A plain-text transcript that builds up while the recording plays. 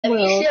If you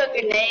Well, see a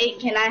grenade,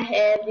 can I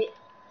have it?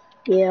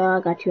 yeah, I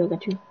got you.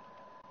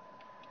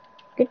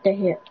 Get the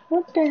hit.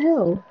 What the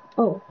hell?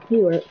 Oh, he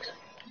works.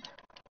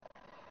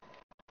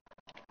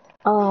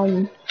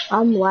 I'm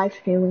live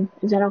streaming.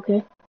 Is that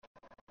okay?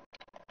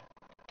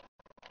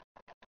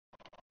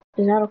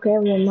 Is that okay if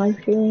I'm live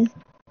streaming?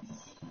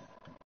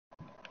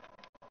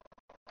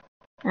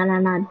 And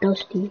I'm not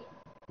Dusty.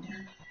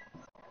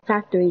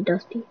 Factory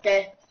Dusty.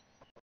 Okay.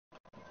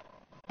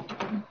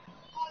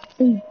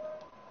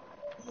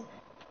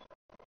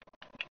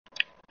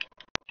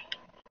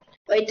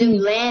 Wait, do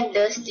land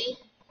Dusty?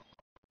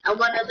 I'm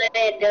gonna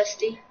land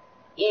Dusty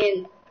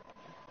in.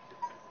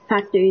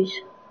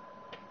 Factories.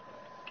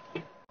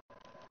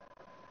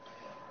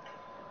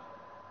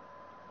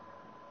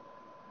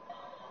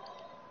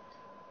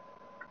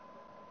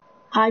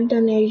 Hi,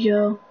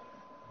 Donasia.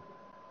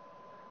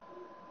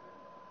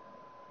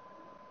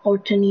 Or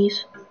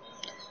Denise.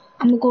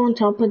 I'm gonna go on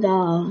top of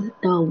the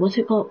what's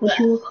it called? What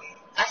you look?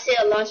 I see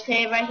a launch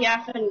pad right here.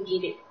 I'm finna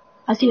get it.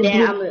 I see And a then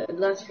blue. I'm gonna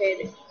launch pad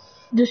it.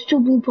 There's 2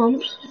 blue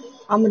pumps.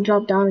 I'm gonna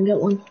drop down and get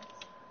one.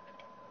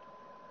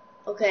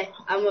 Okay.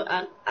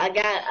 I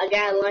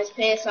got a launch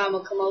pad, so I'm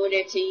gonna come over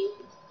there to you.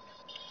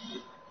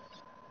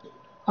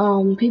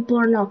 People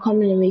are not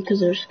coming to me because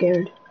they're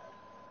scared.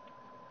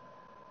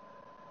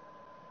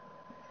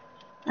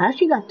 I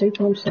actually got 3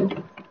 pumps though.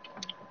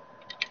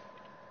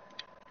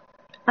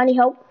 I need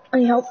help.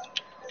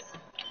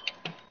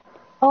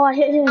 Oh, I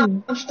hit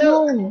him. I'm stuck.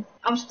 No.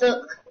 I'm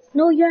stuck.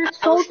 No, you're at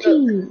I was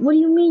Salty. stuck. What do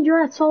you mean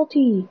you're at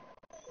Salty?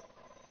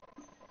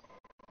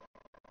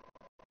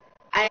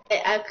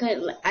 I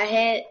couldn't. I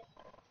had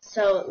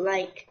so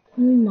like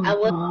Oh my I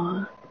was.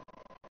 god.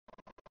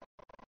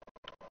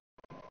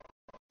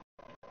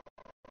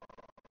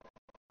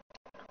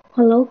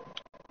 Hello?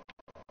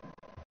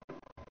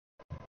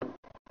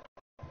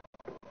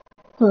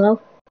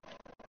 Hello?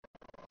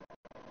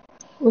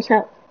 What's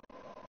up?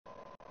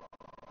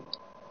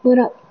 What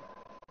up?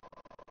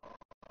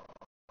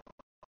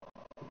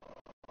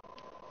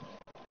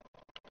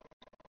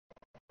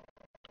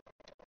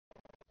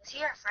 Is he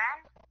your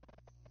friend?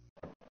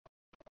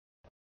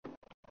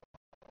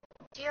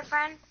 Is he your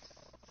friend?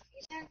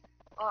 Ethan?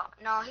 Oh,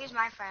 no, he's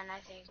my friend, I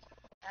think.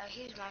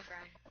 He's my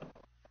friend.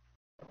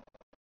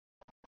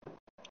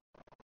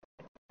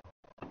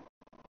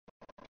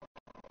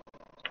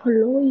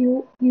 Hello,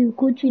 you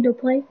Gucci to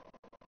play?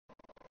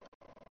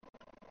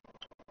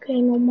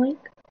 Okay, no mic.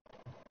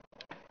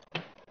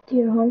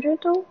 Tier 100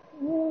 though?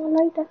 Oh,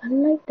 I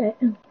like that.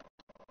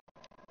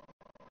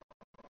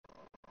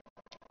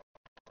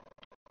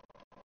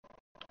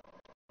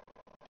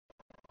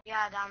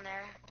 Yeah, down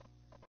there.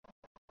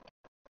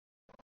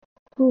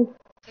 Who?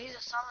 If he's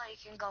a solo, you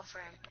can go for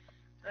him.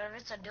 But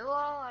if it's a duo,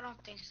 I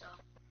don't think so.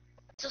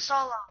 It's a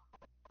solo.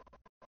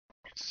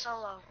 It's a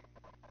solo.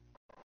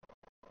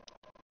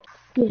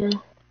 Yeah.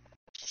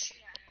 Shoot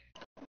at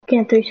him.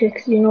 Can't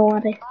 360, you know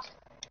what?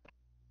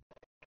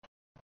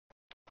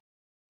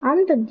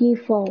 I'm the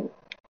default.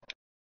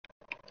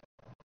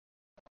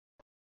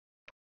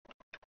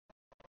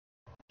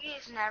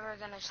 He's never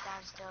gonna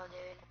stand still,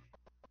 dude.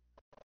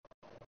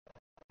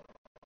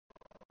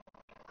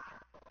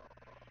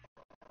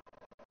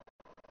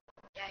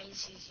 Yeah, he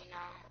sees you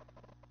now.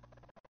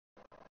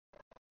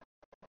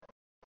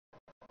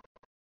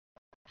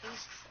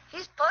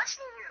 He's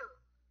pushing you.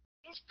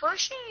 He's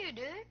pushing you,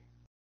 dude.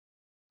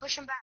 Push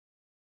him back.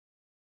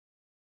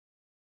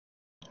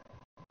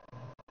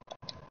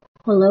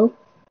 Hello?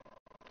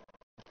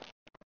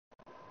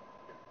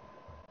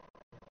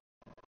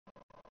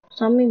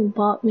 Somebody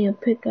bought me a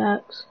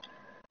pickaxe.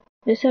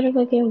 They said if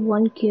I get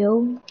 1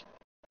 kill,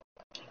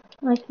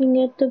 I can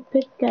get the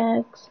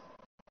pickaxe.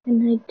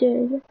 And I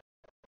did.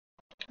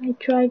 I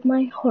tried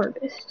my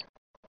hardest.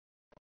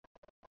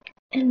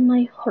 And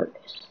my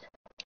hardest.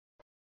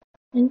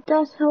 And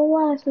that's how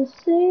I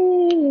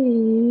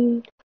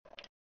succeed.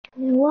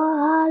 And what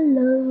I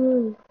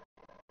love.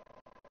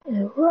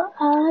 And what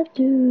I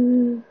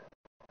do.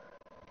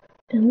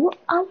 And what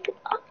I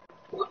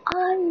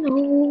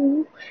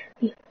know.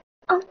 If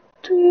I'm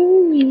to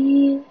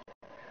me.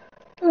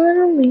 I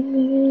don't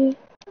really.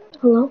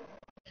 Hello?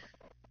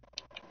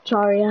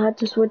 Sorry, I had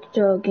to switch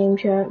to game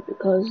chat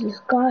because this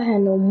guy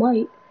had no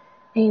mic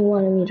and he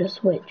wanted me to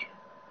switch.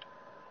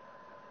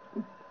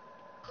 Who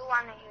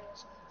wanted you to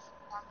switch?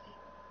 Lucky.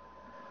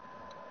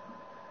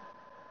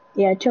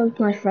 Yeah, I choked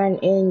my friend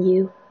and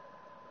you.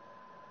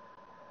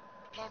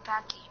 Okay,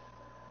 Packy.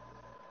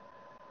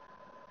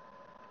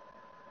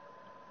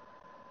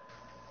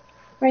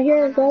 Right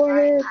here, go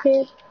over here,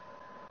 kid.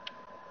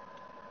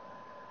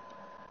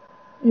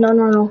 No.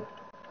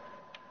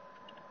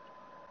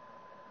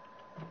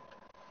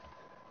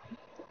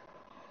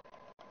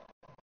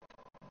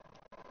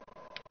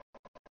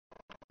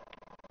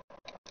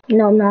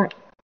 No, I'm not.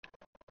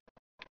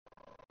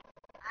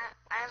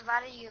 I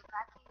invited you,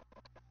 Packy.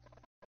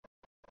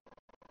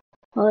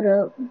 Hold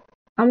up.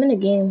 I'm in a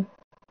game.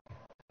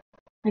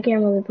 I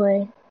can't really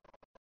play.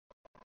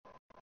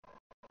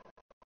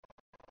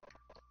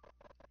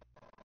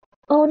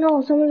 Oh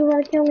no, someone's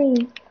about to kill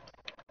me.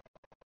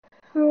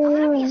 I I don't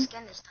wanna be a know.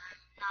 skin this time.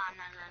 No,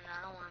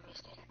 I don't wanna be a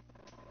skin.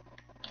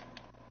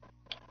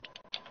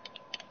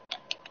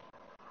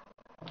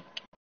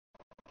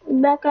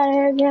 Back at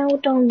it again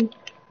with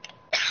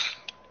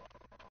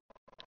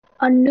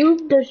a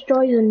noob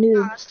destroys a No,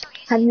 noob. it's too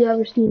easy. Have you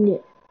ever seen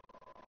it?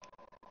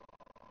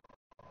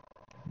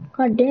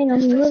 God dang,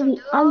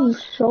 I'm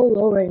so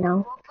low right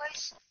now. We'll play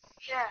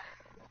yeah.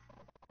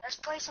 Let's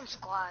play some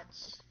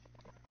squads.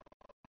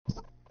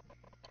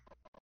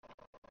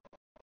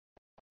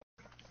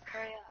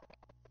 Hurry up.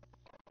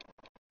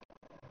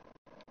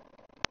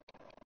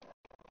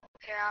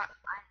 Here, I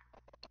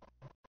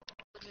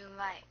would you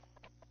like?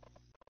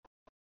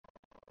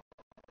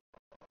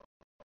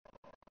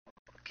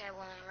 Okay,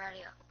 well, I'm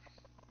ready up.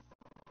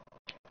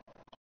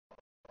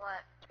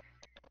 What?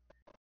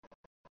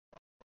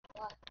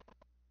 What?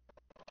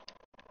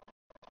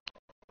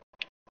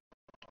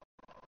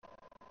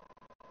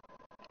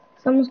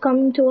 Someone's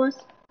coming to us.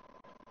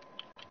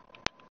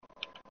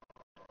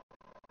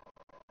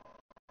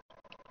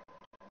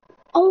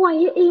 Oh, I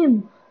hit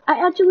him.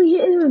 I actually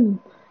hit him.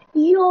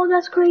 Yo,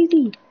 that's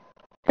crazy.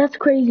 That's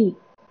crazy.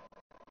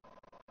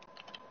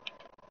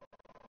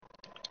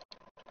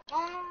 No,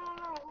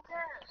 who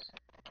cares?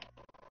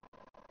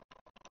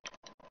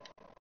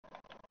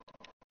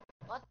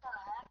 What the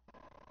heck?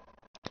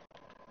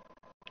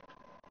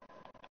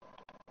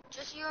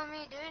 Just you and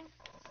me, dude.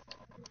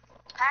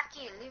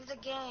 Packy, leave the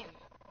game.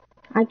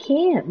 I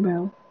can't,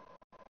 bro.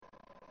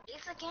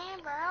 Leave the game,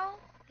 bro.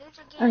 Leave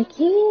the I game,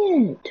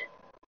 dude. can't.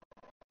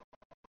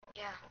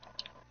 Yeah.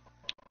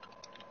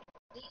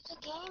 Leave the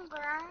game,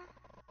 bro.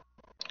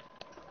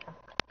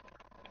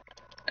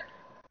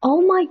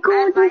 Oh my god,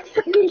 you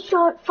invited you. freaking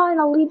shot. Fine,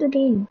 I'll leave the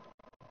game.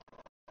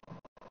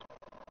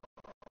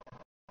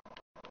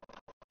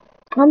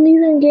 I'm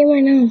leaving the game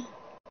right now.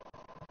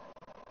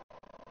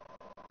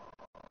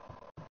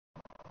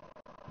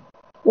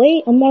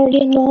 Wait, I'm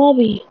already in the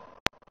lobby.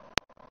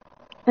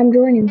 I'm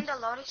joining. In the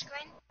loading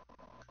screen?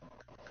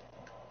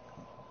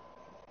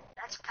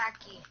 That's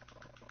Packy.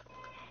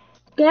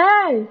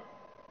 Go!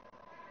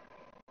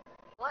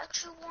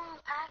 What you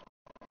want, Packy?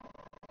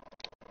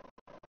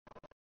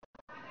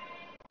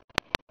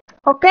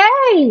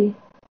 Okay.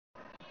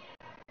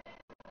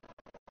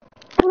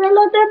 ¿Me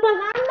lo estoy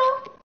pagando?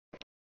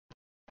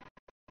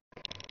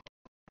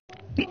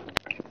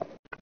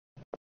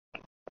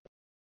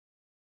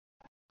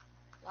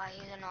 Why,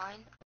 he's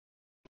annoying?